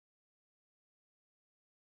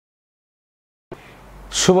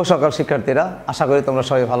শুভ সকাল শিক্ষার্থীরা, আশা করি তোমরা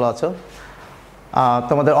সবাই ভালো আছো।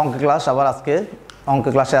 তোমাদের অঙ্ক ক্লাস আবার আজকে অঙ্ক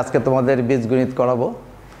ক্লাসে আজকে তোমাদের বীজগণিত করাবো।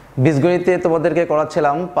 বীজগণিতে তোমাদেরকে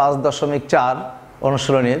করাচ্ছিলাম 5.4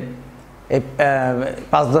 অনুশীলনীর। এই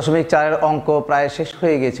 5.4-এর অঙ্ক প্রায় শেষ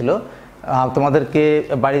হয়ে গিয়েছিল। তোমাদেরকে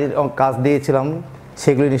বাড়ির কাজ দিয়েছিলাম,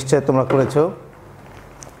 সেগুলি নিশ্চয় তোমরা করেছো।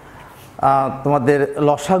 তোমাদের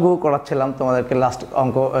লসাগু করাচ্ছিলাম, তোমাদেরকে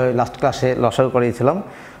লাস্ট ক্লাসে লসাগু করিয়েছিলাম।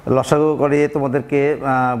 লসাগু করিয়ে তোমাদেরকে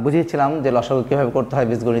বুঝিয়েছিলাম যে লসাগু কীভাবে করতে হয়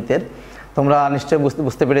বীজগণিতের। তোমরা নিশ্চয়ই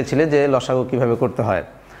বুঝতে পেরেছিলে যে লসাগু কীভাবে করতে হয়।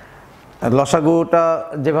 লসাগুটা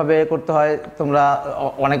যেভাবে করতে হয় তোমরা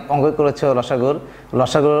অনেক অঙ্ক করেছো।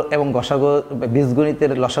 লসাগু এবং গসাগু,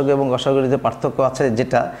 বীজগণিতের লসাগু এবং গসাগুর যে পার্থক্য আছে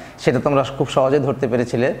সেটা তোমরা খুব সহজে ধরতে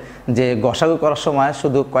পেরেছিলে যে গসাগু করার সময়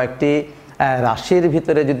শুধু কয়েকটি রাশির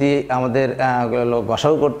ভিতরে যদি আমাদের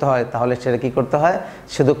গসাগু করতে হয় তাহলে সেটা কী করতে হয়,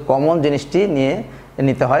 শুধু কমন জিনিসটি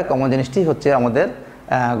নিতে হয়। কমন জিনিসটি হচ্ছে আমাদের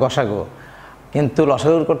গসাগু। কিন্তু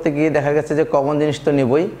লসাগু করতে গিয়ে দেখা গেছে যে কমন জিনিস তো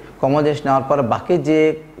নেবই, কমন জিনিস নেওয়ার পর বাকি যে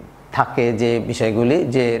থাকে যে বিষয়গুলি,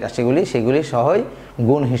 যে রাশিগুলি, সেগুলি সহই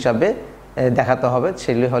গুণ হিসাবে দেখাতে হবে।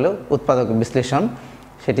 সেগুলি হলো উৎপাদক বিশ্লেষণ,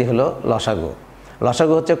 সেটি হলো লসাগু।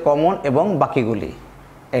 লসাগু হচ্ছে কমন এবং বাকিগুলি।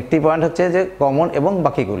 একটি পয়েন্ট হচ্ছে যে কমন এবং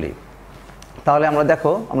বাকিগুলি। তাহলে আমরা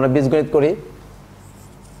দেখো, আমরা বীজগণিত করি।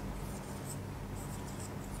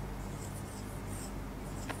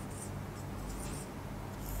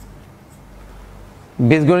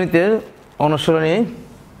 বীজগণিতের অনুশীলনী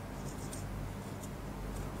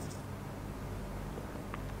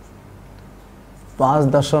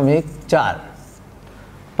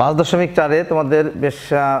 5.4 তোমাদের বেশ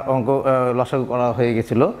অঙ্ক লসাগু করা হয়ে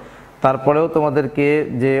গেছিলো। তারপরেও তোমাদেরকে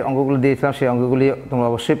যে অঙ্কগুলো দিয়েছিলাম সেই অঙ্কগুলি তোমরা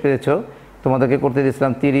অবশ্যই পেরেছো। তোমাদেরকে করতে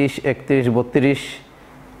দিয়েছিলাম 30, 31, 32,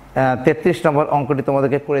 33 নম্বর অঙ্কটি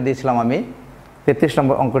তোমাদেরকে করে দিয়েছিলাম আমি। 33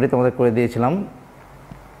 নম্বর অঙ্কটি তোমাদের করে দিয়েছিলাম।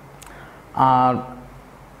 আর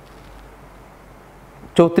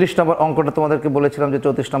 34 নম্বর অঙ্কটা তোমাদেরকে বলেছিলাম যে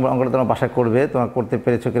 34 নম্বর অঙ্কটা তোমরা বাসায় করবে। তোমরা করতে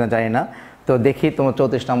পেরেছো কিনা জানি না। তো দেখি তোমার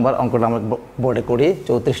 34 নম্বর অঙ্কটা আমরা বোর্ডে করি।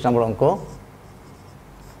 34 নম্বর অঙ্ক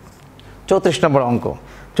 34 নম্বর অঙ্ক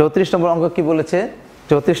 34 নম্বর অঙ্ক কি বলেছে?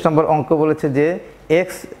 34 নম্বর অঙ্ক বলেছে যে x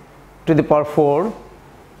to the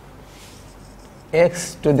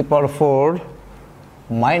power 4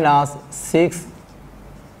 minus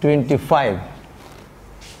 625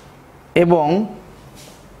 এবং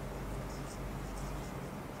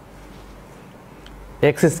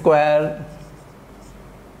x square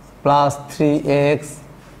plus 3x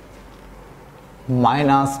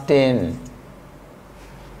minus 10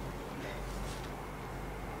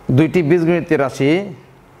 দুইটি বীজগণিতের রাশি।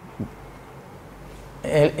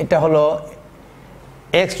 এটা হলো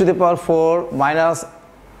x to the power 4 minus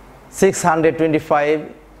 625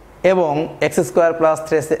 এবং x square plus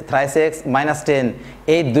 3x minus 10,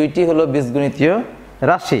 এই দুইটি হলো বীজগণিতীয়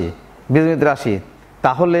রাশি।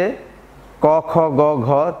 তাহলে ক, খ, গ, ঘ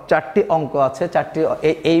 4টি অঙ্ক আছে।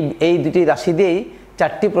 এই দুটি রাশি দিয়েই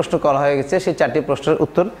 4টি প্রশ্ন করা হয়ে গেছে। সেই 4টি প্রশ্নের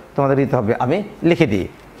উত্তর তোমাদের দিতে হবে। আমি লিখে দিই।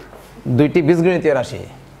 দুইটি বীজগণিতীয় রাশি,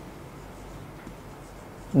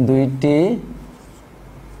 দুইটি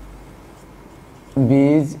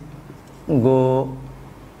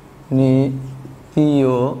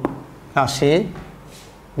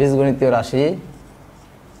বীজগণিতীয়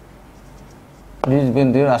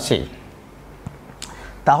রাশি।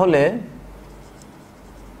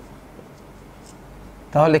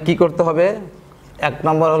 তাহলে কি করতে হবে? 1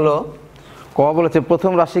 নম্বর হলো ক বলেছে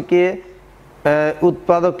প্রথম রাশিকে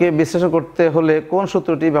উৎপাদকে বিশ্লেষণ করতে হলে কোন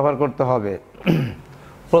সূত্রটি ব্যবহার করতে হবে?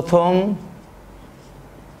 প্রথম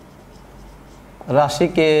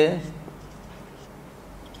রাশিকে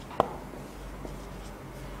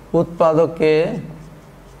উৎপাদকে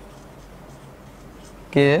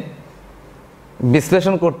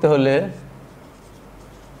বিশ্লেষণ করতে হলে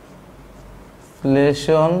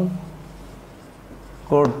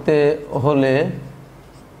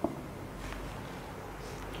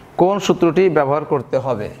কোন সূত্রটি ব্যবহার করতে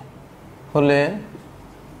হবে?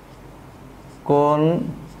 কোন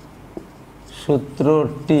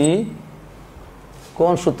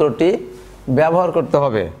সূত্রটি ব্যবহার করতে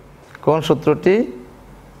হবে? কোন সূত্রটি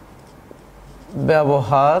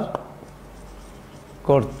ব্যবহার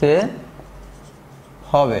করতে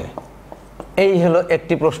হবে? এই হলো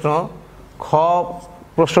একটি প্রশ্ন। খ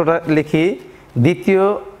প্রশ্নটা লিখি, দ্বিতীয়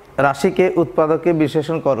রাশিকে উৎপাদকে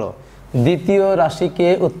বিশ্লেষণ করো। দ্বিতীয় রাশিকে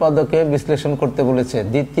উৎপাদকে বিশ্লেষণ করতে বলেছে।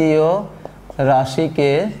 দ্বিতীয়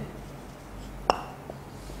রাশিকে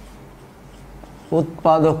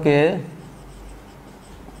উৎপাদকে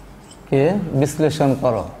বিশ্লেষণ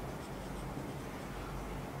করো।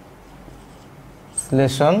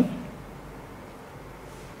 বিশ্লেষণ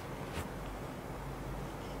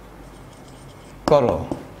করো।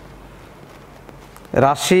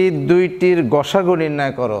 রাশি দুইটির গসাগু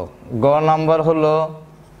নির্ণয় করো। গ নাম্বার হলো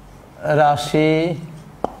রাশি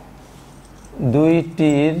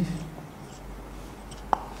দুইটির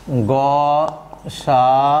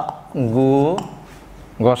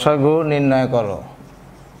গসাগু নির্ণয় করো।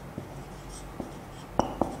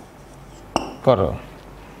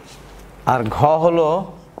 আর ঘ হলো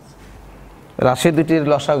রাশি দুটির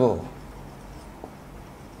লসাগু।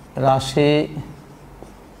 রাশি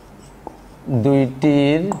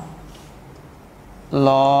দুইটির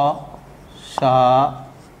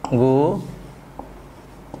লসাগু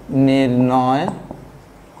নির্ণয়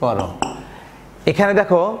করো। এখানে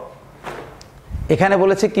দেখো, এখানে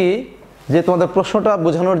বলেছে কি যে তোমাদের প্রশ্নটা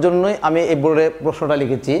বোঝানোর জন্যই আমি এই বোর্ডে প্রশ্নটা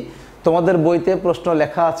লিখেছি। তোমাদের বইতে প্রশ্ন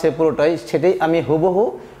লেখা আছে পুরোটাই, সেটাই আমি হুবহু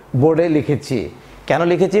বোর্ডে লিখেছি। কেন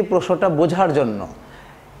লিখেছি? প্রশ্নটা বোঝার জন্য।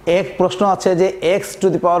 এক প্রশ্ন আছে যে x⁴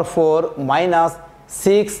 মাইনাস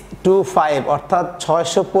 625 অর্থাৎ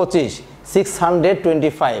 625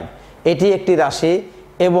 625 এটি একটি রাশি,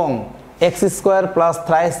 এবং x² প্লাস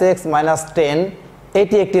 3x মাইনাস 10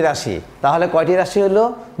 এটি একটি রাশি। তাহলে কয়টি রাশি হলো?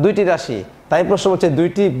 দুইটি রাশি। তাই প্রশ্ন বলছে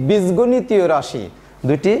দুইটি বীজগণিতীয় রাশি,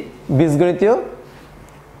 দুইটি বীজগণিতীয়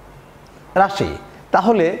রাশি।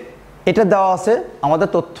 তাহলে এটা দেওয়া আছে, আমাদের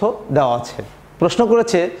তথ্য দেওয়া আছে। প্রশ্ন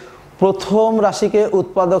করেছে প্রথম রাশিকে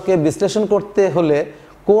উৎপাদকে বিশ্লেষণ করতে হলে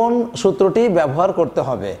কোন সূত্রটি ব্যবহার করতে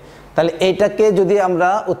হবে। তাহলে এইটাকে যদি আমরা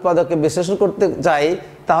উৎপাদকে বিশ্লেষণ করতে যাই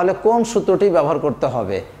তাহলে কোন সূত্রটি ব্যবহার করতে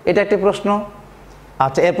হবে, এটা একটি প্রশ্ন।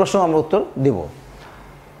 আচ্ছা, এর প্রশ্ন আমরা উত্তর দিব।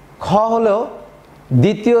 খ হলো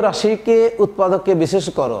দ্বিতীয় রাশিকে উৎপাদকে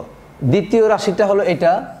বিশ্লেষণ করো। দ্বিতীয় রাশিটা হলো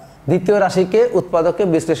এটা, দ্বিতীয় রাশিকে উৎপাদকে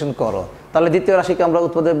বিশ্লেষণ করো। তাহলে দ্বিতীয় রাশিকে আমরা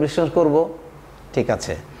উৎপাদকে বিশ্লেষণ করব। ঠিক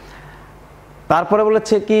আছে। তারপরে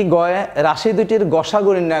বলেছে কি গয়ে রাশি দুটির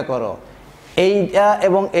গসাগু নির্ণয় করো। এইটা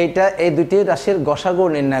এবং এইটা, এই দুটি রাশির গসাগু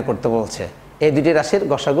নির্ণয় করতে বলছে। এই দুটি রাশির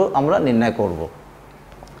গসাগু আমরা নির্ণয় করব।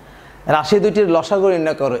 রাশি দুটির লসাগু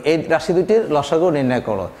নির্ণয় করো। এই রাশি দুটির লসাগু নির্ণয়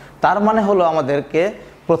করো। তার মানে হলো আমাদেরকে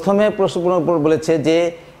প্রথমে প্রশ্ন বলেছে যে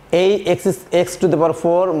এই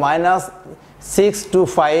x⁴ মাইনাস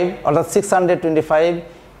 625 অর্থাৎ 625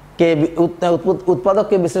 কে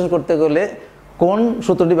উৎপাদককে বিশ্লেষণ করতে গেলে কোন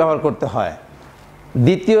সূত্রটি ব্যবহার করতে হয়।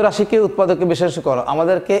 দ্বিতীয় রাশিকে উৎপাদকে বিশ্লেষণ করো,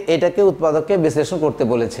 আমাদেরকে এটাকে উৎপাদকে বিশ্লেষণ করতে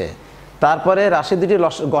বলেছে। তারপরে রাশি দুটি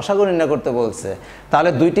গসাগু নির্ণয় করতে বলছে। তাহলে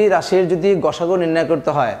দুইটি রাশির যদি গসাগু নির্ণয় করতে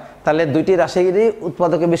হয় তাহলে দুইটি রাশিরই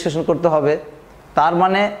উৎপাদকে বিশ্লেষণ করতে হবে। তার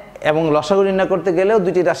মানে এবং লসাগু নির্ণয় করতে গেলেও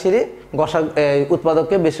দুইটি রাশিরই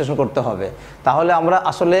উৎপাদককে বিশ্লেষণ করতে হবে। তাহলে আমরা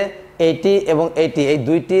আসলে এইটি এবং এইটি, এই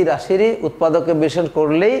দুইটি রাশিরই উৎপাদককে বিশ্লেষণ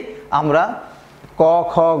করলেই আমরা ক,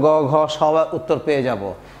 খ, গ, ঘ সবার উত্তর পেয়ে যাব।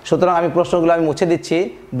 সুতরাং আমি প্রশ্নগুলো আমি মুছে দিচ্ছি,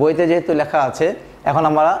 বইতে যেহেতু লেখা আছে। এখন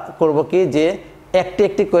আমরা করব কি যে একটি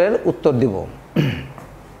একটি করে উত্তর দিব,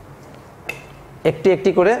 একটি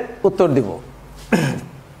একটি করে উত্তর দিব।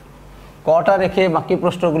 কটা রেখে বাকি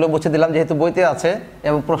প্রশ্নগুলো মুছে দিলাম যেহেতু বইতে আছে,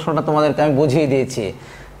 এবং প্রশ্নটা তোমাদেরকে আমি বুঝিয়ে দিয়েছি।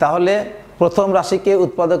 তাহলে প্রথম রাশিকে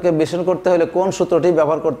উৎপাদকে বিশ্লেষণ করতে হলে কোন সূত্রটি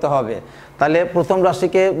ব্যবহার করতে হবে। তাহলে প্রথম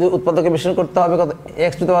রাশিকে উৎপাদকে বিশ্লেষণ করতে হবে কত?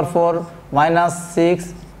 x⁴ minus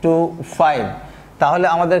 625। তাহলে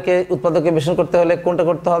আমাদেরকে উৎপাদকে বিশ্লেষণ করতে হলে কোনটা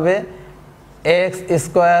করতে হবে?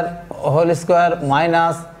 x²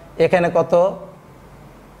 মাইনাস এখানে কত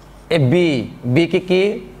বি কি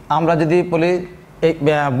আমরা যদি বলি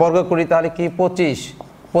বর্গ করি তাহলে কি 25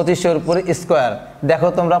 উপরে স্কোয়ার। দেখো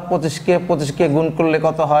তোমরা 25কে গুণ করলে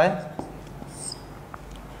কত হয়?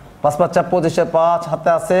 5 × 5 = 25, 5 হাতে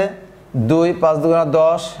আছে 2, 5 × 2 =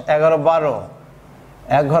 10, 11, 12,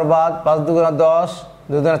 এক ঘর বাদ, 5 × 2 = 10,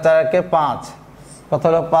 2 × 4 = 5, কত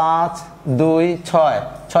হলো? 5, 2, 6,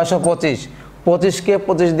 625। 25কে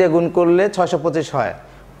 25 দিয়ে গুণ করলে 625 হয়।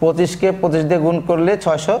 25কে 25 দিয়ে গুণ করলে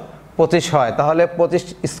 625 হয়। তাহলে 25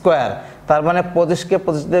 স্কোয়ার, তার মানে 25কে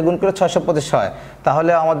 25 দিয়ে গুণ করে 625 হয়।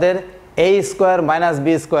 তাহলে আমাদের a² মাইনাস b²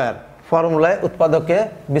 ফর্মুলায় উৎপাদকে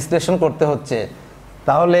বিশ্লেষণ করতে হচ্ছে।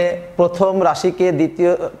 তাহলে প্রথম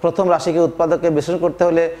রাশিকে উৎপাদকে বিশ্লেষণ করতে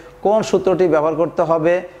হলে কোন সূত্রটি ব্যবহার করতে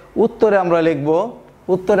হবে উত্তরে আমরা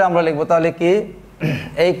লিখব। তাহলে কি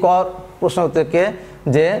এই প্রশ্ন থেকে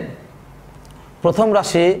যে প্রথম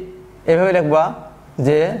রাশি এভাবে লিখবা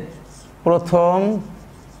যে প্রথম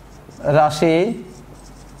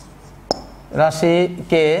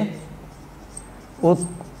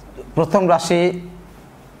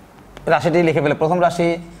রাশিটি লিখে ফেলে। প্রথম রাশি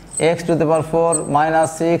x⁴ মাইনাস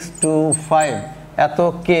 625 এত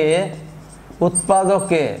কে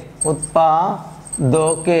উৎপাদকে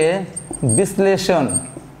বিশ্লেষণ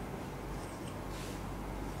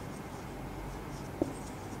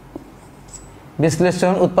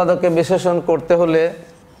উৎপাদকে বিশ্লেষণ করতে হলে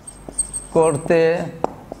করতে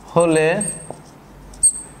হলে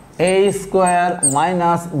a square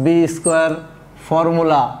minus b square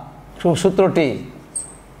formula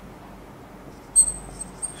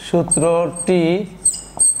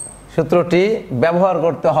সূত্রটি ব্যবহার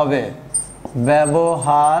করতে হবে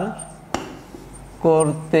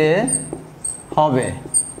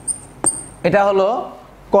এটা হলো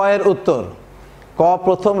ক এর উত্তর। ক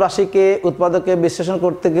প্রথম রাশিকে উৎপাদকে বিশ্লেষণ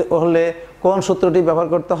করতে হলে কোন সূত্রটি ব্যবহার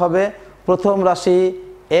করতে হবে? প্রথম রাশি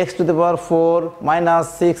x⁴ মাইনাস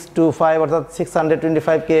 625 অর্থাৎ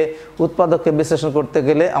 625কে উৎপাদককে বিশ্লেষণ করতে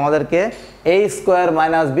গেলে আমাদেরকে a square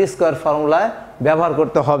minus b square ফর্মুলায় ব্যবহার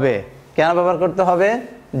করতে হবে। কেন ব্যবহার করতে হবে?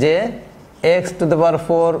 যে x⁴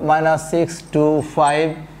 মাইনাস 625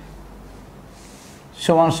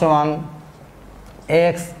 সমান সমান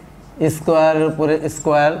x স্কয়ারের উপরে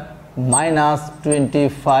স্কয়ার মাইনাস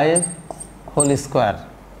 25 হোল স্কয়ার।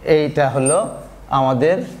 এটা হলো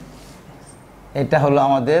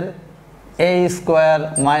আমাদের a square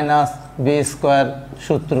minus b square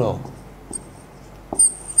সূত্র।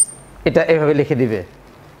 এটা এভাবে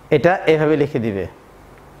লিখে দিবে।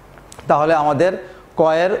 তাহলে আমাদের ক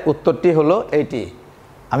এর উত্তরটি হলো এইটি।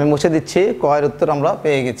 আমি মুছে দিচ্ছি, ক এর উত্তর আমরা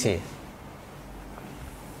পেয়ে গেছি।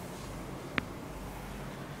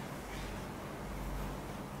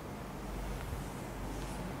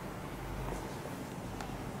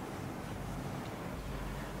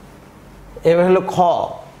 এবার হলো খ।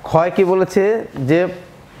 ক্ষয় কি বলেছে? যে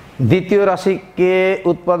দ্বিতীয় রাশিকে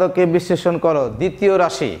উৎপাদকে বিশ্লেষণ করো। দ্বিতীয়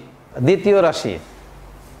রাশি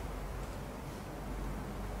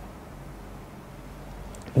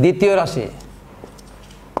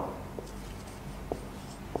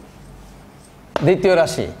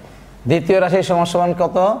সমান সমান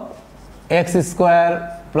কত? x স্কয়ার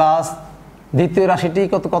প্লাস দ্বিতীয় রাশিটি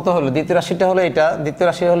কত হলো? দ্বিতীয় রাশিটা হলো এটা,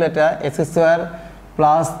 x square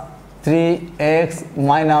plus 3x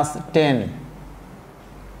minus 10।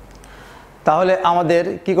 তাহলে আমাদের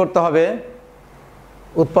কি করতে হবে?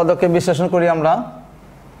 উৎপাদককে বিশ্লেষণ করি আমরা।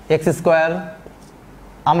 x স্কয়ার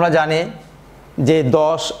আমরা জানি যে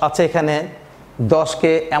 10 আছে, এখানে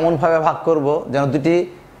 10কে এমনভাবে ভাগ করব যেন দুটি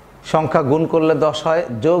সংখ্যা গুণ করলে 10 হয়,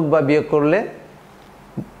 যোগ বা বিয়োগ করলে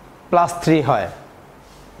প্লাস 3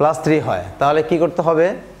 হয়। তাহলে কি করতে হবে?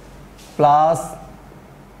 Plus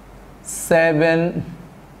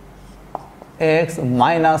 7x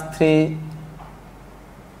minus 3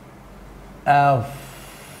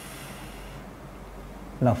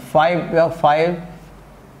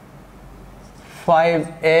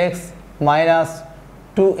 5x minus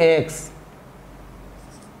 2x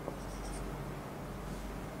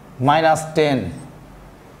minus 10।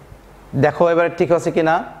 দেখো এবারে ঠিক আছে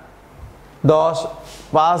কিনা? 10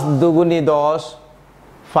 5 দুগুণী 10,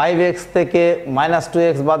 5x থেকে মাইনাস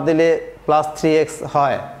 2x বাদ দিলে প্লাস 3x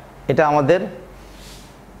হয়। এটা আমাদের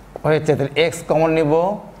হয়েছে। x কমন নিব,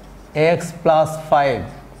 x প্লাস 5,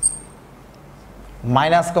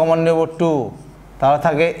 মাইনাস কমন নেব 2, তাহলে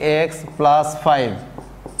থাকে x প্লাস 5।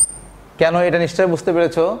 কেন? এটা নিশ্চয়ই বুঝতে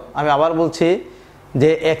পেরেছো। আমি আবার বলছি যে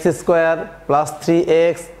x square plus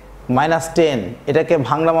 3x minus 10, এটাকে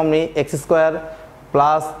ভাঙলাম আমি x square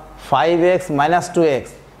plus 5x minus 2x,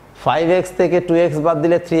 5x থেকে 2x বাদ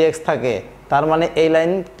দিলে 3x থাকে। তার মানে এই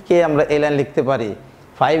লাইনকে আমরা এই লাইন লিখতে পারি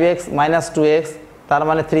 5x মাইনাস 2x, তার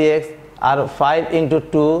মানে 3x, আর 5 ইন্টু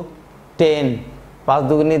 2 10, 5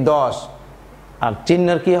 দুগুণী 10, আর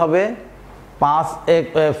চিহ্নের কি হবে?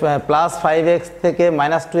 প্লাস 5x থেকে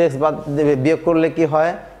মাইনাস 2x বাদ বিয়োগ করলে কি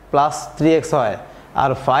হয়? প্লাস 3x হয়।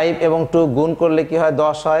 আর 5 এবং 2 গুণ করলে কি হয়?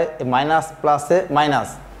 10 হয়। মাইনাস প্লাসে মাইনাস,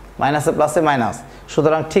 মাইনাসে প্লাসে মাইনাস।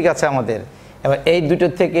 সুতরাং ঠিক আছে আমাদের। এবার এই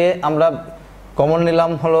দুটোর থেকে আমরা কমন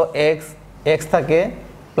নিলাম হলো x থাকে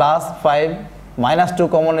প্লাস 5, মাইনাস 2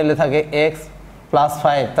 কমন নিলে থাকে x প্লাস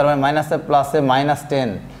 5, তার মানে মাইনাসে প্লাসে মাইনাস 10,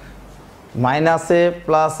 মাইনাসে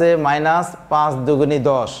প্লাসে মাইনাস 5 দুগুণী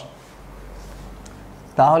 10।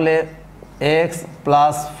 তাহলে x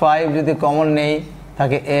প্লাস 5 যদি কমন নেই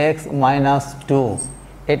থাকে x মাইনাস 2।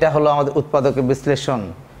 এটা হলো আমাদের উৎপাদকের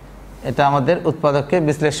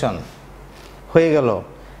বিশ্লেষণ। হয়ে গেল।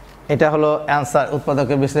 এটা হলো অ্যান্সার,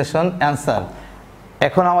 উৎপাদকের বিশ্লেষণ অ্যান্সার।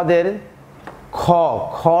 এখন আমাদের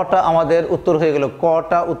খটা আমাদের উত্তর হয়ে গেল।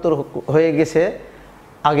 কটা উত্তর হয়ে গেছে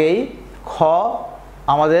আগেই। খ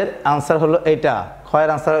আমাদের আনসার হলো এটা, খয়ের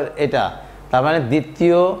আনসার এটা। তার মানে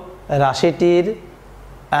দ্বিতীয় রাশিটির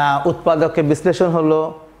উৎপাদকের বিশ্লেষণ হলো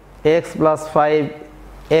x plus 5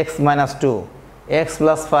 x minus 2, x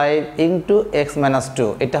plus 5 into x minus 2।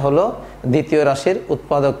 এটা হলো দ্বিতীয় রাশির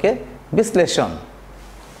উৎপাদকের বিশ্লেষণ।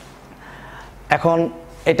 এখন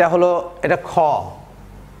এটা হলো এটা খ,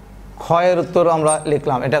 খয়ের উত্তর আমরা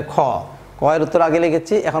লিখলাম। এটা কয়ের উত্তর আগে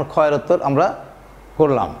লিখেছি, এখন ক্ষয়ের উত্তর আমরা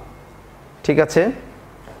করলাম। ঠিক আছে,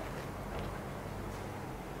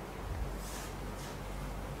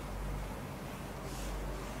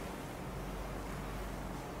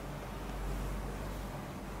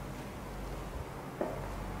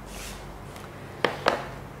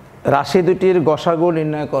 রাশি দুটির গসাগু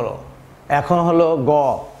নির্ণয় করো। এখন হলো গ,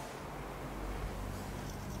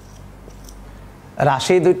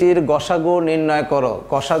 রাশি দুটির গসাগু নির্ণয় করো।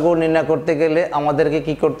 গসাগু নির্ণয় করতে গেলে আমাদেরকে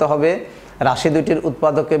কি করতে হবে? রাশি দুটির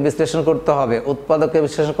উৎপাদককে বিশ্লেষণ করতে হবে। উৎপাদককে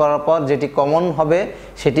বিশ্লেষণ করার পর যেটি কমন হবে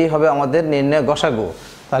সেটি হবে আমাদের নির্ণয় গসাগু।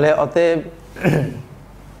 তাহলে অতএব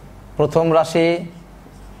প্রথম রাশি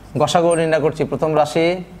গসাগু নির্ণয় করছি। প্রথম রাশি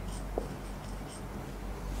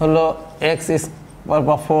হলো x²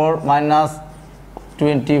 মাইনাস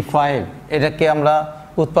 25, এটাকে আমরা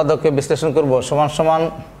উৎপাদককে বিশ্লেষণ করব। সমান সমান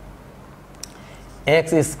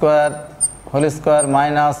x² হোল স্কোয়ার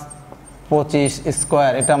মাইনাস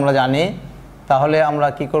 25², এটা আমরা জানি। তাহলে আমরা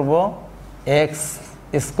কি করব?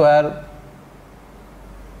 x²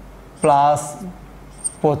 plus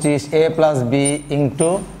 25 a plus b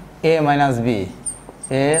into a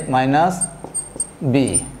minus b,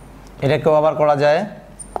 এটাকেও আবার করা যায়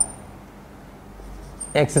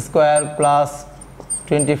x² প্লাস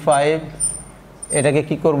 25, এটাকে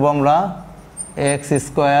কি করব আমরা? x²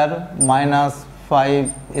 minus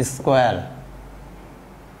 5²।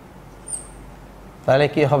 তাহলে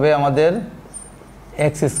কি হবে আমাদের?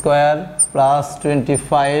 x² প্লাস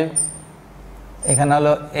 25, এখানে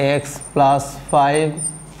হলো x plus 5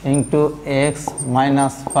 into x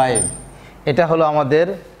minus 5। এটা হলো আমাদের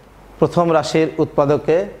প্রথম রাশির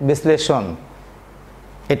উৎপাদকে বিশ্লেষণ।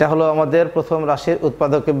 এটা হলো আমাদের প্রথম রাশির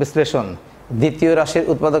উৎপাদকে বিশ্লেষণ। দ্বিতীয় রাশির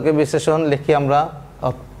উৎপাদকে বিশ্লেষণ লিখি আমরা।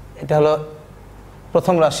 এটা হলো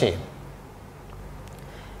প্রথম রাশি।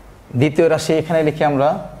 দ্বিতীয় রাশি এখানে লিখি আমরা।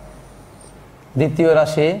 দ্বিতীয়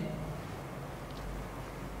রাশি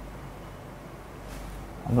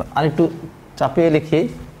আমরা আরেকটু চাপিয়ে লিখি।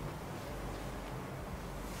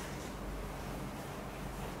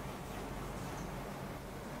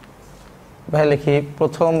 ভাই লিখি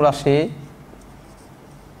প্রথম রাশি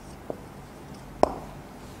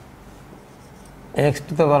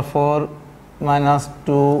x⁴ মাইনাস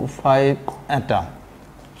 25 এটা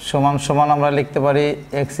সমান সমান আমরা লিখতে পারি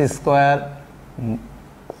x²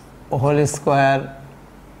 whole square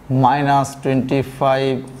minus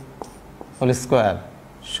 25 whole square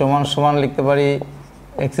সমান সমান লিখতে পারি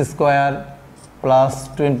x² প্লাস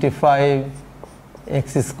 25 x²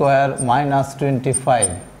 মাইনাস 25।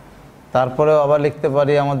 তারপরেও আবার লিখতে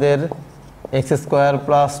পারি আমাদের x²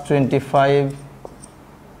 প্লাস 25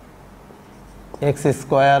 x²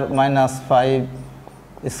 মাইনাস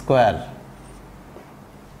 5²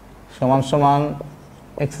 সমান সমান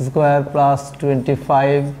x² plus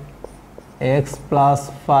 25 x plus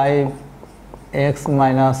 5 x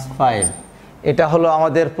minus 5। এটা হলো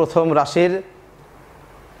আমাদের প্রথম রাশির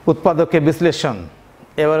উৎপাদকে বিশ্লেষণ।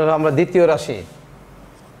 এবার হলো আমরা দ্বিতীয় রাশি।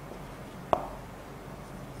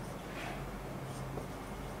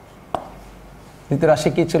 দ্বিতীয় রাশি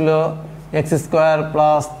কি ছিল? x²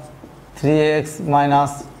 plus 3x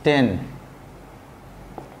minus 10।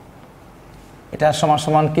 এটা সমান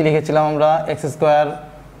সমান কি লিখেছিলাম আমরা? x²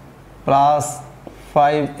 plus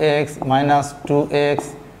 5x minus 2x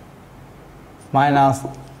minus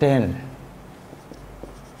 10।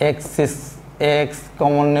 x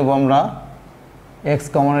common নেব আমরা। x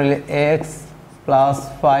কমন নিলে x প্লাস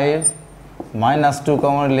 5 মাইনাস 2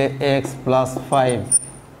 কমন নিলে x প্লাস 5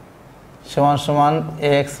 সমান সমান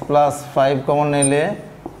x প্লাস 5 কমন নিলে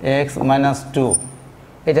x মাইনাস 2।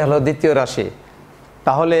 এটা হলো দ্বিতীয় রাশি।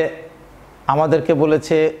 তাহলে আমাদেরকে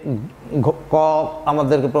বলেছে ক,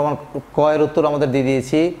 আমাদেরকে প্রমাণ ক এর উত্তর আমাদের দিয়ে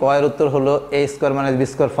দিয়েছি। ক এর উত্তর হলো a² মাইনাস b²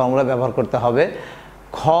 ফর্মুলা ব্যবহার করতে হবে।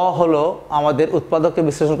 খ হলো আমাদের উৎপাদককে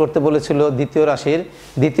বিশ্লেষণ করতে বলেছিল দ্বিতীয় রাশির।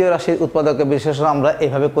 দ্বিতীয় রাশির উৎপাদককে বিশ্লেষণ আমরা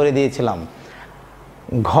এভাবে করে দিয়েছিলাম।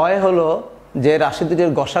 ঘয় হলো যে রাশি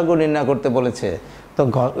দুটির গসাগু নির্ণয় করতে বলেছে। তো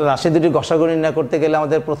রাশি দুটির গসাগু নির্ণয় করতে গেলে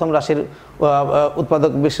আমাদের প্রথম রাশির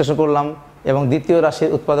উৎপাদক বিশ্লেষণ করলাম এবং দ্বিতীয়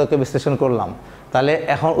রাশির উৎপাদককে বিশ্লেষণ করলাম। তাহলে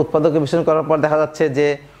এখন উৎপাদককে বিশ্লেষণ করার পর দেখা যাচ্ছে যে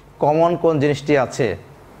কমন কোন জিনিসটি আছে।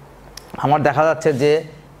 আমার দেখা যাচ্ছে যে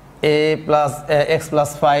x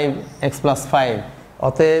প্লাস 5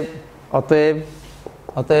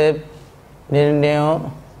 অতএব নির্ণেয়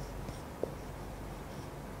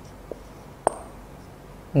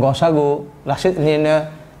গসাগু রাশি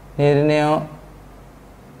নির্ণেয়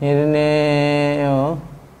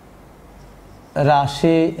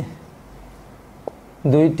রাশি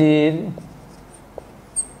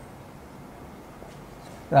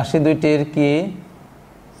দুইটির কি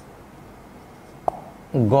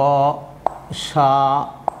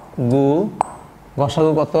গসাগু,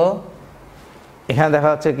 গসাগু কত? এখানে দেখা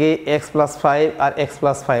যাচ্ছে কি x + 5 আর x +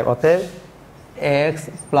 5, অতএব x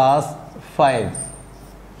 + 5,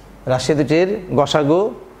 রাশি দুটির গসাগু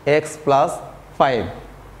x + 5।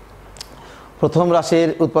 প্রথম রাশির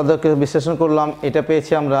উৎপাদককে বিশ্লেষণ করলাম, এটা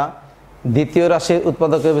পেয়েছি আমরা। দ্বিতীয় রাশির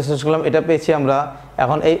উৎপাদককে বিশ্লেষণ করলাম, এটা পেয়েছি আমরা।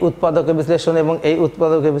 এখন এই উৎপাদকের বিশ্লেষণ এবং এই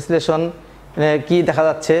উৎপাদকের বিশ্লেষণ কি দেখা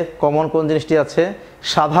যাচ্ছে, কমন কোন জিনিসটি আছে?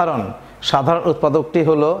 সাধারণ উৎপাদকটি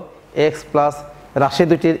হলো x প্লাস রাশি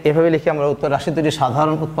দুটির, এভাবে লিখি আমরা উত্তর, রাশি দুটির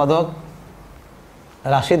সাধারণ উৎপাদক,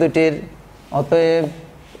 রাশি দুটির, অতএব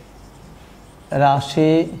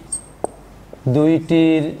রাশি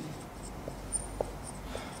দুইটির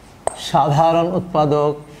সাধারণ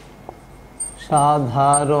উৎপাদক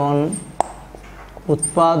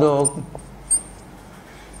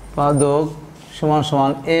সমান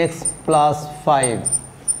সমান x + 5।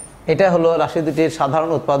 এটা হলো রাশি দুটির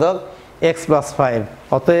সাধারণ উৎপাদক x + 5।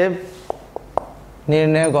 অতএব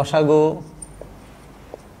নির্ণয় গসাগু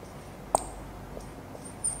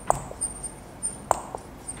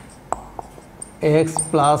x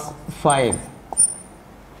 + 5,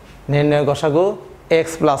 নির্ণয় গসাগু x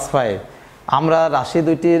 + 5। আমরা রাশি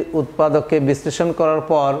দুইটির উৎপাদককে বিশ্লেষণ করার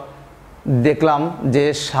পর দেখলাম যে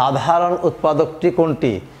সাধারণ উৎপাদকটি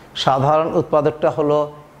কোনটি? সাধারণ উৎপাদকটা হলো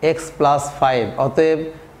x + 5, অতএব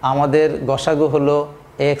আমাদের গসাগু হলো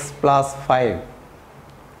x + 5।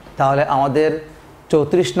 তাহলে আমাদের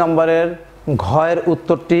 34 নম্বরের ঘয়ের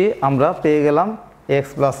উত্তরটি আমরা পেয়ে গেলাম x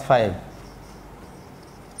 + 5,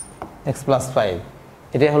 x + 5।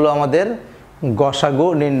 এটাই হলো আমাদের গসাগু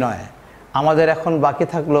নির্ণয়। আমাদের এখন বাকি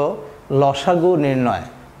থাকলো লসাগু নির্ণয়,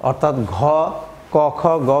 অর্থাৎ ঘ, ক, খ,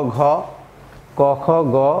 গ, ঘ। ক, খ,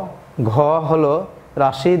 গ, ঘ হলো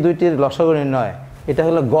রাশি দুইটির লসাগু নির্ণয়। এটা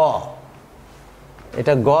হলো গ,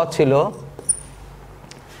 এটা গ ছিল।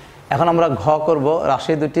 এখন আমরা ঘ করব,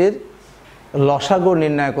 রাশি দুটির লসাগু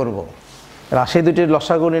নির্ণয় করব। রাশি দুটির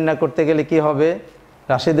লসাগু নির্ণয় করতে গেলে কি হবে?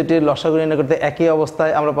 রাশি দুটির লসাগু নির্ণয় করতে একই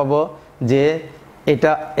অবস্থায় আমরা পাবো যে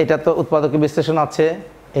এটা তো উৎপাদকের বিশ্লেষণ আছে,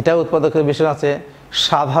 এটাও উৎপাদকের বিশ্লেষণ আছে।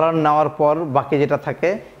 সাধারণ নেওয়ার পর বাকি যেটা থাকে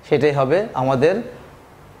সেটাই হবে আমাদের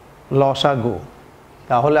লসাগু।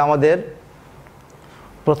 তাহলে আমাদের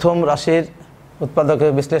প্রথম রাশির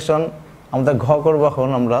উৎপাদকের বিশ্লেষণ আমাদের ঘ করব। এখন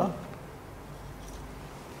আমরা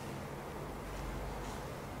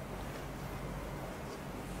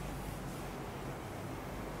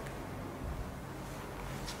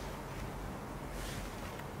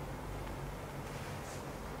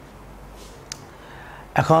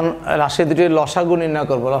এখন রাশি দুটির লসাগু নির্ণয়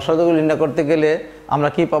করব। লসাগু নির্ণয় করতে গেলে আমরা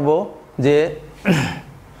কি পাবো? যে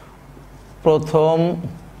প্রথম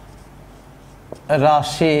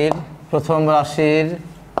রাশির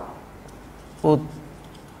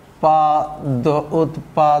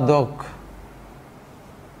উৎপাদক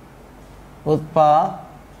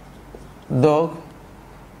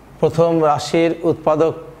প্রথম রাশির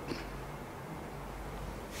উৎপাদক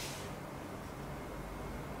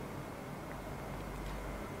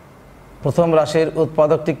প্রথম রাশির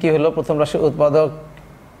উৎপাদকটি কি হলো? প্রথম রাশির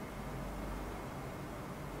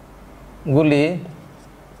উৎপাদকগুলি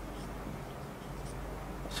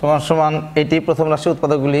সমান সমান এটি প্রথম রাশির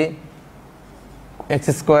উৎপাদকগুলি x² +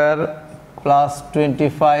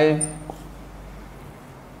 25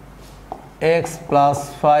 x +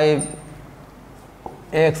 5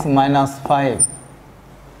 x - 5।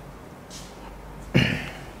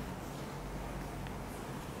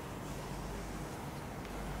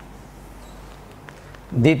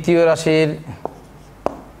 দ্বিতীয় রাশির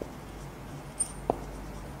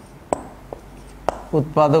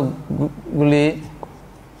উৎপাদকগুলি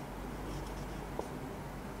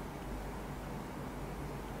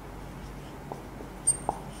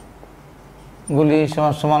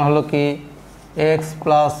সমান সমান হলো কি x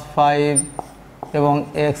 + 5 এবং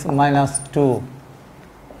x - 2।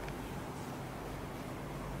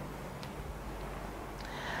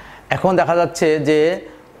 এখন দেখা যাচ্ছে যে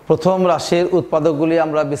প্রথম রাশির উৎপাদকগুলি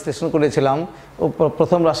আমরা বিশ্লেষণ করেছিলাম।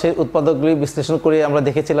 প্রথম রাশির উৎপাদকগুলি বিশ্লেষণ করে আমরা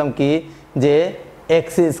দেখেছিলাম কি যে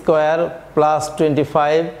x² + 25 ×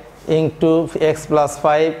 x +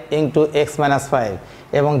 5 × x - 5,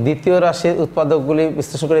 এবং দ্বিতীয় রাশির উৎপাদকগুলি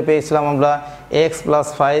বিশ্লেষণ করে পেয়েছিলাম আমরা x +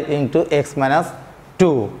 5 × x -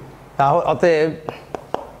 2। তাহলে অতএব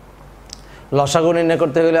লসাগু নির্ণয়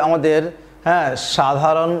করতে গেলে আমাদের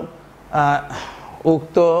সাধারণ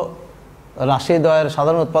উক্ত রাশিদ্বয়ের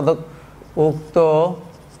সাধারণ উৎপাদক, উক্ত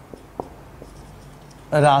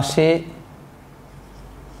রাশি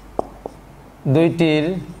দুইটির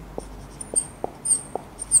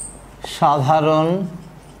সাধারণ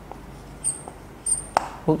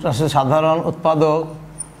উৎপাদক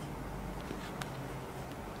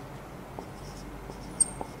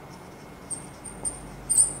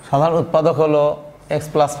সাধারণ উৎপাদক হলো x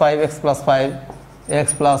প্লাস 5 x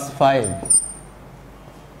প্লাস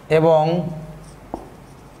 5 এবং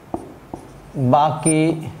বাকি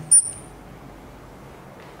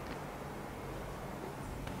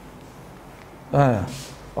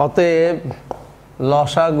অতএব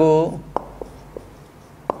লসাগু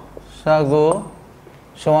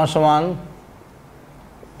সমান সমান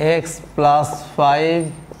x প্লাস 5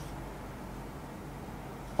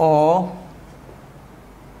 ও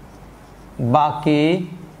বাকি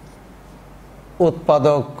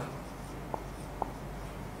উৎপাদক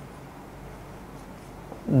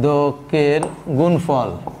দোকের গুণফল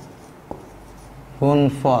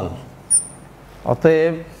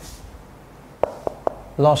অতএব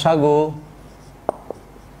লসাগু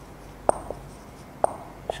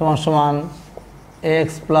সমান সমান x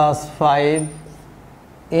plus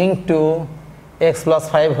 5 into x plus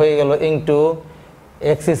 5 হয়ে গেল ইন্টু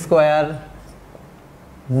x স্কোয়ার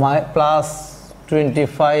প্লাস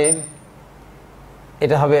 25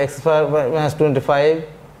 এটা হবে x square minus 25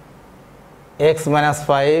 x minus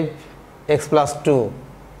 5 x plus 2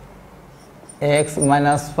 x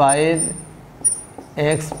minus 5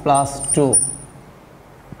 x plus 2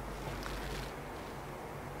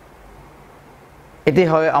 এটি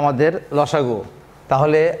হয় আমাদের লসাগু।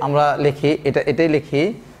 তাহলে আমরা লিখি এটাই লিখি।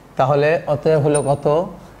 তাহলে অতএব হলো কত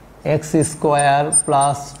x square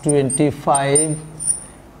plus 25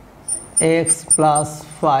 x plus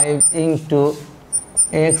 5 into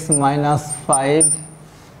x minus 5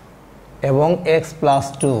 এবং x প্লাস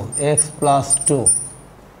 2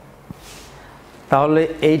 তাহলে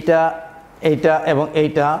এইটা এবং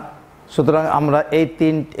এইটা, সুতরাং আমরা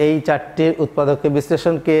এই চারটির উৎপাদকের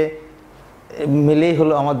বিশ্লেষণকে মিলেই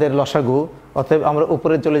হলো আমাদের লসাগু। অতএব আমরা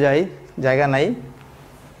উপরে চলে যাই, জায়গা নাই।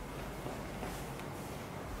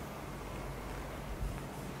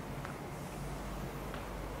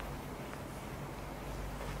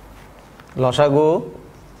 লসাগু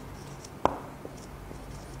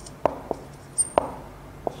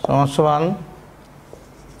সমান সমান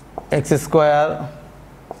x square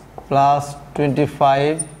plus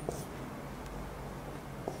 25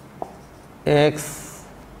 x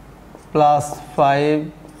plus 5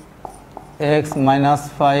 x minus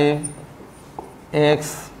 5 x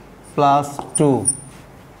plus 2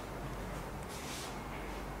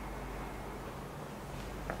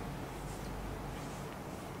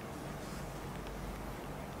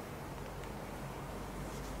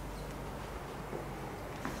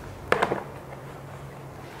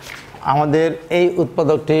 আমাদের এই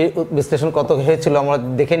উৎপাদকটি বিশ্লেষণ কত হয়েছিল আমরা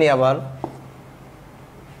দেখে নিই আবার।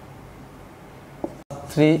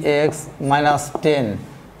 3x মাইনাস 10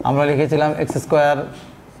 আমরা লিখেছিলাম x square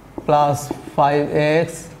plus 5x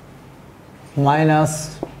minus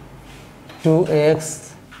 2x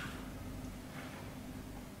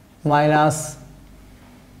minus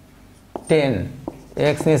 10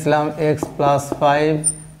 x নিয়েছিলাম x প্লাস 5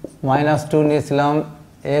 মাইনাস 2 নিয়েছিলাম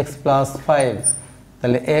x প্লাস 5,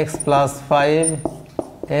 তাহলে x প্লাস 5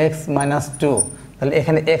 x মাইনাস 2, তাহলে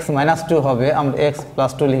এখানে x মাইনাস 2 হবে, আমরা x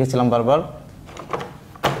প্লাস 2 লিখেছিলাম বারবার।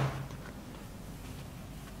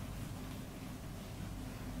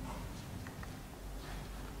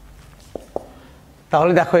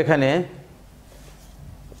 তাহলে দেখো এখানে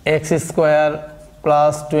x square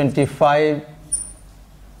plus 25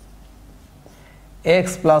 x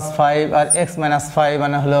plus 5 আর x মাইনাস 5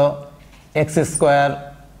 মানে হলো x স্কোয়ার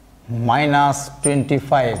মাইনাস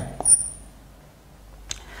 25।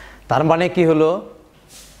 তার মানে কি হলো?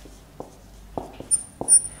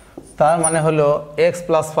 তার মানে হলো x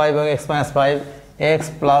প্লাস 5 এবং x মাইনাস 5, x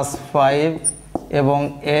প্লাস 5 এবং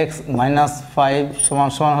x মাইনাস 5 সমান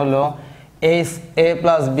সমান হলো a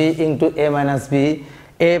plus b into a minus b,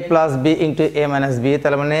 a plus b into a minus b,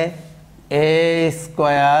 তার মানে a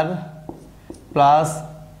স্কোয়ার প্লাস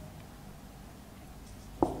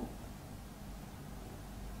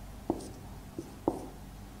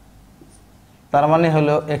তার মানে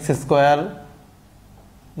হলো x স্কোয়ার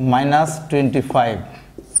মাইনাস 25।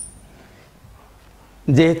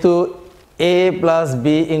 যেহেতু a plus b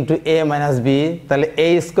into a minus b, তাহলে a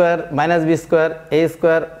square minus b square, a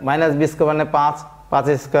square minus b square মানে 5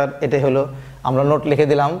 square. এটাই হলো, আমরা নোট লিখে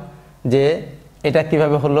দিলাম যে এটা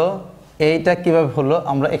কিভাবে হলো, এইটা কিভাবে হলো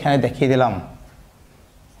আমরা এখানে দেখিয়ে দিলাম।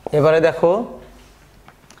 এবারে দেখো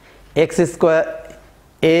x square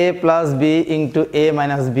a plus b into a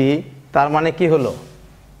minus b, তার মানে কি হলো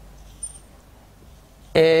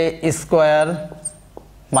a square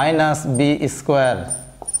minus b square,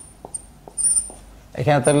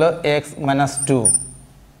 এখানে তো হলো x মাইনাস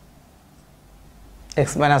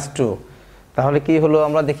 2, তাহলে কি হলো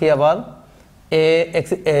আমরা দেখি আবার এ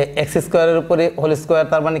এক্স স্কোয়ারের উপরে হোল স্কোয়ার,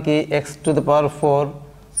 তার মানে কি x to the power 4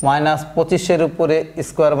 minus 25-এর উপরে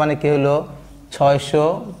স্কোয়ার, মানে কি হলো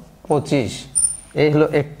 625। এই হলো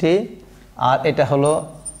একটি, আর এটা হলো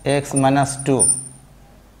এক্স মাইনাস 2।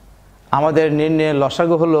 আমাদের নির্ণয়ের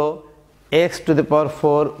লসাগু হলো x to the power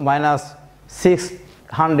 4 minus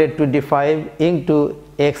 625 into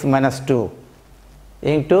x minus 2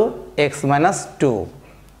 into x minus 2।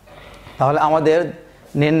 তাহলে আমাদের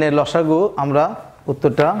নির্ণয়ের লসাগু আমরা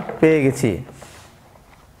উত্তরটা পেয়ে গেছি।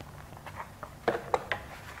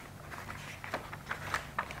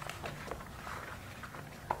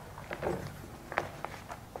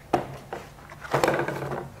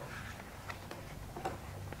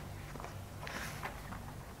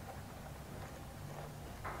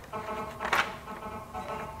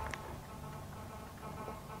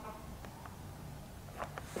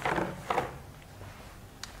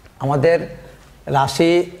 আমাদের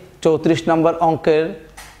রাশি 34 নম্বর অঙ্কের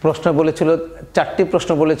প্রশ্ন বলেছিল, 4টি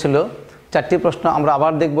প্রশ্ন বলেছিল। 4টি প্রশ্ন আমরা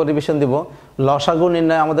আবার দেখব, রিভিশন দিব। লসাগু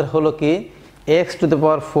নির্ণয় আমাদের হলো কি x to the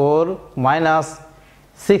power 4 minus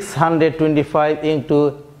 625 into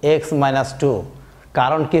x minus 2।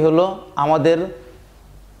 কারণ কি হলো, আমাদের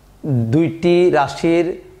দুইটি রাশির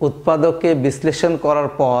উৎপাদককে বিশ্লেষণ করার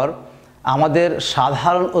পর আমাদের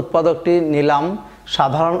সাধারণ উৎপাদকটি নিলাম।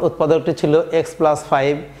 সাধারণ উৎপাদকটি ছিল এক্স প্লাস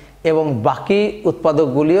 5 এবং বাকি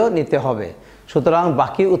উৎপাদকগুলিও নিতে হবে। সুতরাং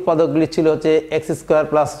বাকি উৎপাদকগুলি ছিল হচ্ছে এক্স স্কোয়ার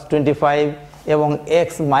প্লাস 25 এবং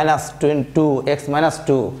এক্স মাইনাস 2 এক্স মাইনাস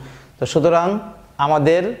 2। তো সুতরাং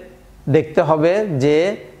আমাদের দেখতে হবে যে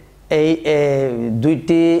এই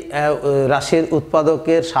দুইটি রাশির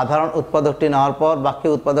উৎপাদকের সাধারণ উৎপাদকটি নেওয়ার পর বাকি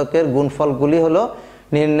উৎপাদকের গুণফলগুলি হলো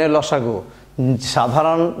নির্ণয়ের লসাগু।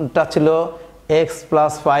 সাধারণটা ছিল এক্স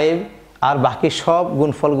প্লাস 5 আর বাকি সব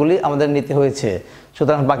গুণফলগুলি আমাদের নিতে হয়েছে।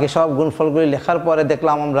 সুতরাং বাকি সব গুণফলগুলি লেখার পরে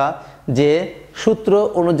দেখলাম আমরা যে সূত্র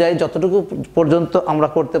অনুযায়ী যতটুকু পর্যন্ত আমরা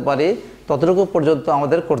করতে পারি ততটুকু পর্যন্ত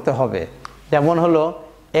আমাদের করতে হবে। যেমন হলো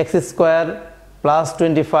x square plus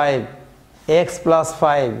 25 x plus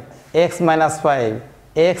 5 x minus 5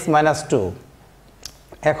 x minus 2।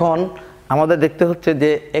 এখন আমাদের দেখতে হচ্ছে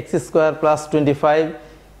যে x square plus 25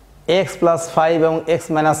 x plus 5 এবং এক্স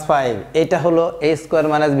মাইনাস 5, এটা হলো এ square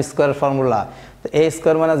minus B square formula. তো এ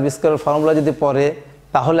square minus B square formula যদি পড়ে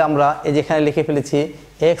তাহলে আমরা এই যেখানে লিখে ফেলেছি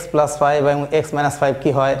এক্স প্লাস 5 এবং এক্স মাইনাস 5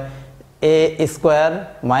 কী হয়, এ স্কোয়ার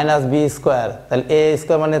মাইনাস বি স্কোয়ার। তাহলে এ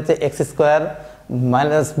স্কোয়ার মানে হচ্ছে x square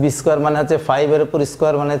minus B square মানে হচ্ছে 5-এর উপর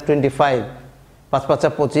স্কোয়ার মানে 25, 5 5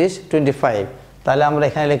 25 25। তাহলে আমরা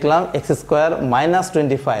এখানে লিখলাম এক্স স্কোয়ার মাইনাস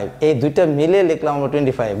 25, এই দুইটা মিলে লিখলাম আমরা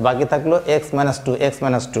 25, বাকি থাকলো এক্স মাইনাস 2 এক্স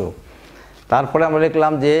মাইনাস 2। তারপরে আমরা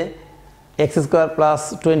লিখলাম যে x square plus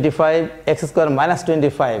 25 x square minus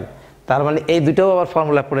 25। তার মানে এই দুটোও আবার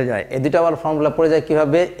ফর্মুলা পড়ে যায়। এই দুটো আবার ফর্মুলা পড়ে যায়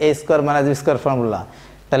কীভাবে, এ square minus B square formula.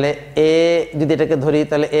 তাহলে এ যদি এটাকে ধরি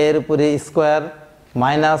তাহলে এর উপরে স্কোয়ার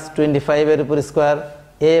মাইনাস 25-এর উপর স্কোয়ার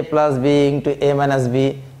এ প্লাস বি ইন্টু এ মাইনাস বি,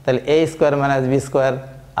 তাহলে এ স্কোয়ার মাইনাস বি স্কোয়ার,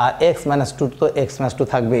 আর এক্স মাইনাস 2 তো এক্স মাইনাস 2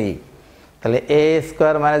 থাকবেই। তাহলে এ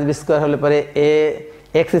স্কোয়ার মাইনাস বি স্কোয়ার হলে পরে এ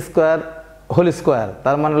এক্স স্কোয়ার হোল স্কোয়ার,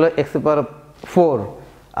 তার মানে হলো এক্স পাওয়ার 4,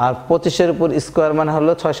 আর 25-এর উপর স্কোয়ার মানে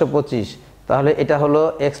হলো 625। তাহলে এটা হলো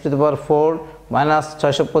x to the power 4 minus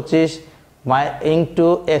 625 into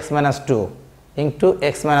x minus 2 into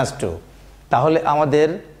x minus 2। তাহলে আমাদের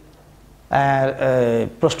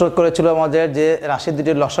প্রশ্ন করেছিল আমাদের যে রাশি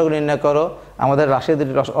দুটির লসাগু নির্ণয় করো। আমাদের রাশি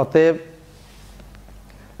দুটির অতএব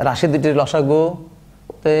রাশি দুটির লসাগু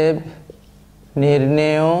অতএব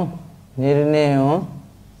নির্ণেয়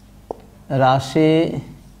রাশি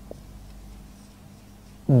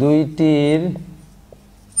দুইটির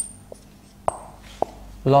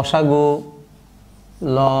লসাগু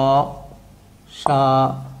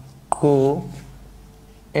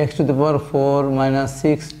x to the power 4 minus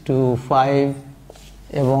 625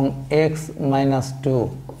 এবং এক্স মাইনাস 2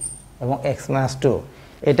 এবং এক্স মাইনাস 2,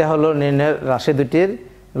 এটা হলো নির্ণয়ের রাশি দুটির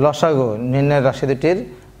লসাগু। নির্ণয়ের রাশি দুটির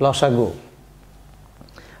লসাগু।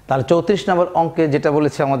 তাহলে 34 নম্বর অঙ্কে যেটা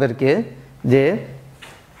বলেছে আমাদেরকে যে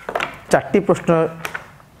 4টি প্রশ্ন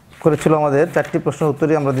করেছিল, আমাদের 4টি প্রশ্নের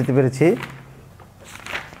উত্তরই আমরা দিতে পেরেছি।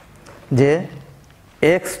 যে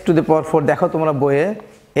এক্স টু দ্য পাওয়ার 4, দেখো তোমরা বইয়ে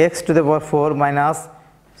x to the power 4 minus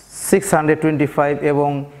 625 এবং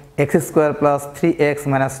x square plus 3x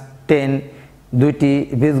minus 10 দুইটি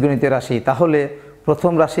বীজগণিতের রাশি। তাহলে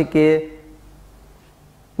প্রথম রাশিকে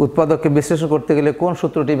উৎপাদককে বিশ্লেষণ করতে গেলে কোন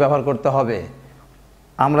সূত্রটি ব্যবহার করতে হবে?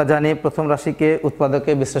 আমরা জানি প্রথম রাশিকে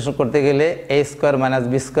উৎপাদককে বিশ্লেষণ করতে গেলে এ স্কোয়ার মাইনাস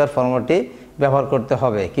বি স্কোয়ার ফর্মুলাটি ব্যবহার করতে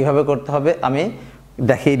হবে। কিভাবে করতে হবে আমি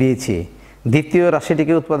দেখিয়ে দিয়েছি। দ্বিতীয়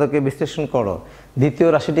রাশিটিকে উৎপাদককে বিশ্লেষণ করো। দ্বিতীয়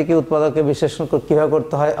রাশিটিকে উৎপাদককে বিশ্লেষণ কীভাবে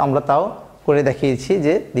করতে হয় আমরা তাও করে দেখিয়েছি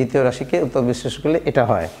যে দ্বিতীয় রাশিকে উৎপাদক বিশ্লেষণ করলে এটা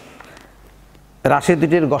হয়। রাশি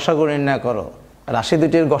দুটির গসাগু নির্ণয় করো। রাশি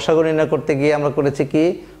দুটির গসাগু নির্ণয় করতে গিয়ে আমরা করেছি কি,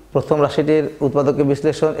 প্রথম রাশিটির উৎপাদকে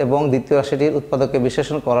বিশ্লেষণ এবং দ্বিতীয় রাশিটির উৎপাদকে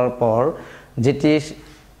বিশ্লেষণ করার পর যেটি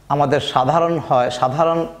আমাদের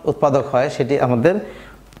সাধারণ উৎপাদক হয় সেটি আমাদের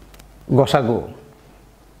গসাগু।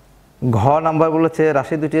 ঘ নাম্বার বলেছে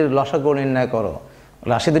রাশি দুটির লসাগু নির্ণয় করো।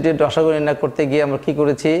 রাশি দুটির লসাগু নির্ণয় করতে গিয়ে আমরা কি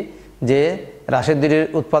করেছি, যে রাশি দুটির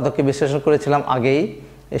উৎপাদককে বিশ্লেষণ করেছিলাম আগেই,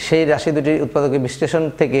 সেই রাশি দুটির উৎপাদকের বিশ্লেষণ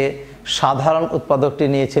থেকে সাধারণ উৎপাদকটি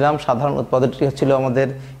নিয়েছিলাম। সাধারণ উৎপাদকটি হচ্ছিল আমাদের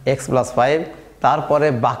x+5। তারপরে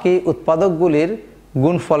বাকি উৎপাদকগুলির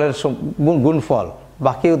গুণফল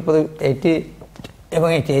বাকি উৎপাদক এইটি এবং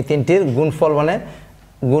এটি, এই তিনটির গুণফল মানে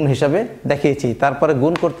গুণ হিসাবে দেখিয়েছি। তারপরে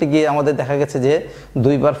গুণ করতে গিয়ে আমাদের দেখা গেছে যে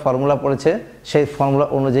দুইবার ফর্মুলা পড়েছে, সেই ফর্মুলা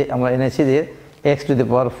অনুযায়ী আমরা এনেছি যে x⁴ -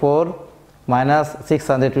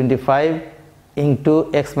 625 ইন্টু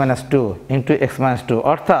x-2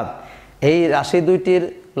 অর্থাৎ এই রাশি দুইটির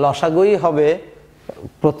লসাগুই হবে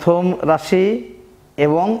প্রথম রাশি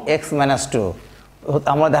এবং x-2।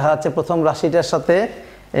 আমরা দেখা যাচ্ছে প্রথম রাশিটার সাথে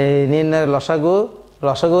এই নির্ণয়ের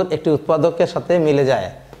লসাগুর একটি উৎপাদকের সাথে মিলে যায়।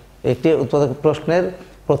 একটি উৎপাদক প্রশ্নের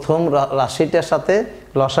প্রথম রাশিটার সাথে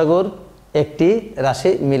লসাগুর একটি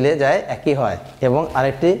রাশি মিলে যায়, একই হয়, এবং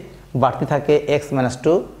আরেকটি বাড়তি থাকে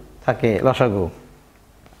x-2 থাকে লসাগু।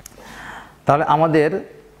 তাহলে আমাদের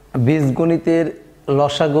বীজগণিতের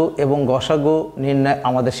লসাগু এবং গসাগু নির্ণয়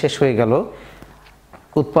আমাদের শেষ হয়ে গেল।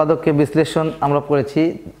 উৎপাদককে বিশ্লেষণ আমরা করেছি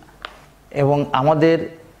এবং আমাদের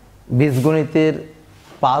বীজগণিতের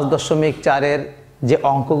 5.4-এর যে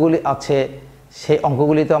অঙ্কগুলি আছে সেই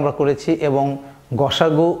অঙ্কগুলি তো আমরা করেছি, এবং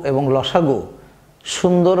গসাগু এবং লসাগু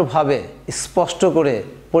সুন্দরভাবে স্পষ্ট করে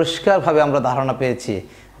পরিষ্কারভাবে আমরা ধারণা পেয়েছি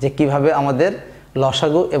যে কিভাবে আমাদের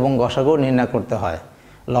লসাগু এবং গসাগু নির্ণয় করতে হয়।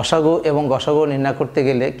 লসাগু এবং গসাগু নির্ণয় করতে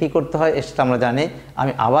গেলে কি করতে হয় সেটা আমরা জানি,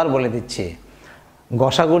 আমি আবার বলে দিচ্ছি।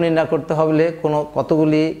 গসাগু নির্ণয় করতে হলে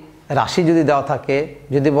কতগুলি রাশি যদি দেওয়া থাকে,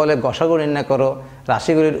 যদি বলে গসাগু নির্ণয় করো,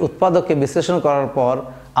 রাশিগুলির উৎপাদককে বিশ্লেষণ করার পর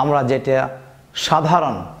আমরা যেটা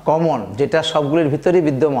সাধারণ কমন, যেটা সবগুলির ভিতরেই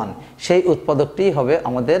বিদ্যমান, সেই উৎপাদকটি হবে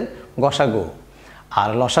আমাদের গসাগু। আর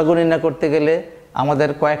লসাগু নির্ণয় করতে গেলে আমাদের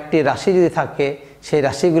কয়েকটি রাশি যদি থাকে, সেই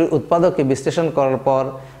রাশিগুলির উৎপাদককে বিশ্লেষণ করার পর,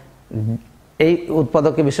 এই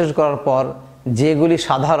উৎপাদককে বিশ্লেষণ করার পর যেগুলি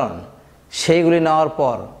সাধারণ সেইগুলি নেওয়ার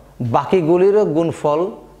পর বাকিগুলিরও গুণফল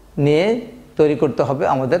নিয়ে তৈরি করতে হবে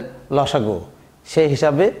আমাদের লসাগু। সেই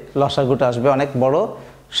হিসাবে লসাগুটা আসবে অনেক বড়।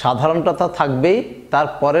 সাধারণটা তো থাকবেই,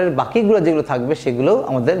 তারপরের বাকিগুলো যেগুলো থাকবে সেগুলোও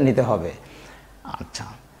আমাদের নিতে হবে। আচ্ছা,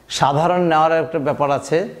 সাধারণ নেওয়ার একটা ব্যাপার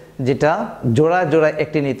আছে, যেটা জোড়ায় জোড়ায়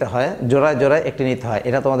একটি নিতে হয়,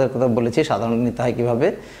 এটা তোমাদের কথা বলেছি। সাধারণ নিতে হয় কীভাবে,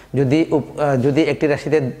 যদি একটি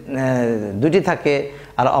রাশিতে দুটি থাকে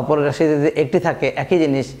আর অপর রাশিতে যদি একটি থাকে একই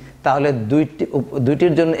জিনিস, তাহলে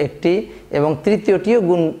দুইটির জন্য একটি এবং তৃতীয়টিও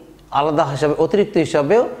গুণ আলাদা হিসাবে অতিরিক্ত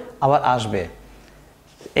হিসাবেও আবার আসবে।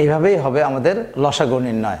 এইভাবেই হবে আমাদের লসাগু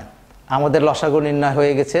নির্ণয়। আমাদের লসাগু নির্ণয়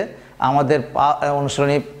হয়ে গেছে। আমাদের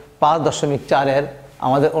অনুশীলনী 5.4-এর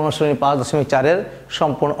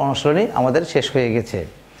সম্পূর্ণ অনুশীলনী আমাদের শেষ হয়ে গেছে।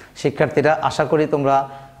 শিক্ষার্থীরা, আশা করি তোমরা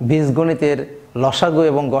বীজগণিতের লসাগু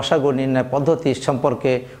এবং গসাগু নির্ণয় পদ্ধতি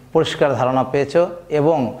সম্পর্কে পরিষ্কার ধারণা পেয়েছ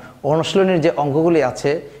এবং অনুশীলনীর যে অঙ্কগুলি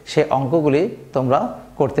আছে সেই অঙ্কগুলি তোমরা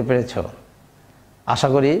করতে পেরেছ। আশা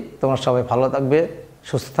করি তোমরা সবাই ভালো থাকবে,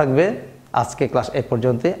 সুস্থ থাকবে। আজকে ক্লাস এই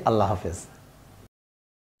পর্যন্তই। আল্লাহ হাফেজ।